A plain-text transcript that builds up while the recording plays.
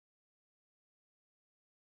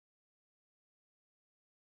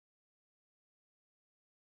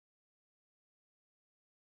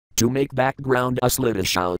To make background a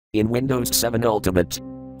slideshow in Windows 7 Ultimate.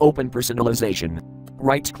 Open Personalization.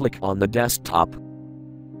 Right-click on the desktop.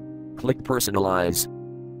 Click Personalize.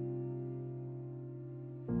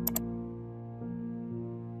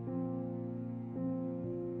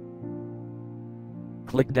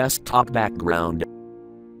 Click Desktop Background.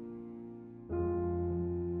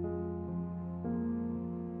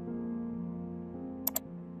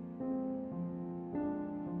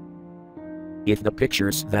 If the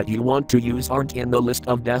pictures that you want to use aren't in the list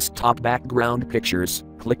of desktop background pictures,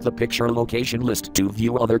 click the picture location list to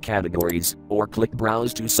view other categories, or click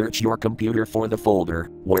Browse to search your computer for the folder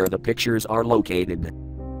where the pictures are located.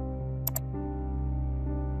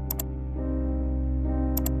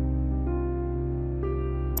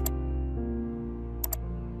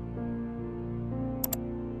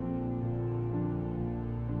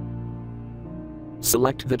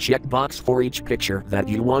 Select the checkbox for each picture that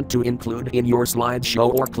you want to include in your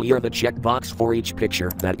slideshow, or clear the checkbox for each picture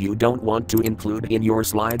that you don't want to include in your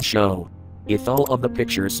slideshow. If all of the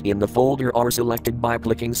pictures in the folder are selected by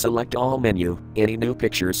clicking Select All menu, any new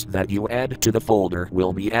pictures that you add to the folder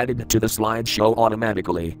will be added to the slideshow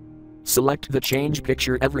automatically. Select the Change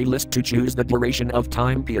Picture Every list to choose the duration of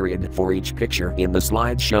time period for each picture in the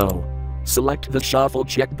slideshow. Select the Shuffle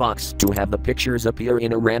checkbox to have the pictures appear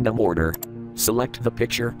in a random order. Select the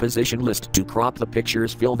Picture Position list to crop the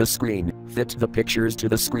pictures, fill the screen, fit the pictures to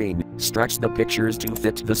the screen, stretch the pictures to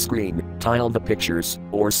fit the screen, tile the pictures,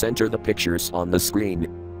 or center the pictures on the screen.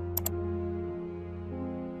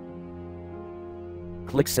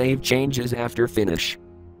 Click Save Changes after finish.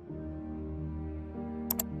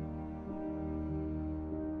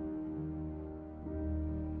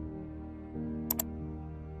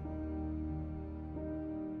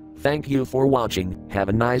 Thank you for watching. Have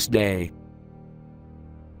a nice day.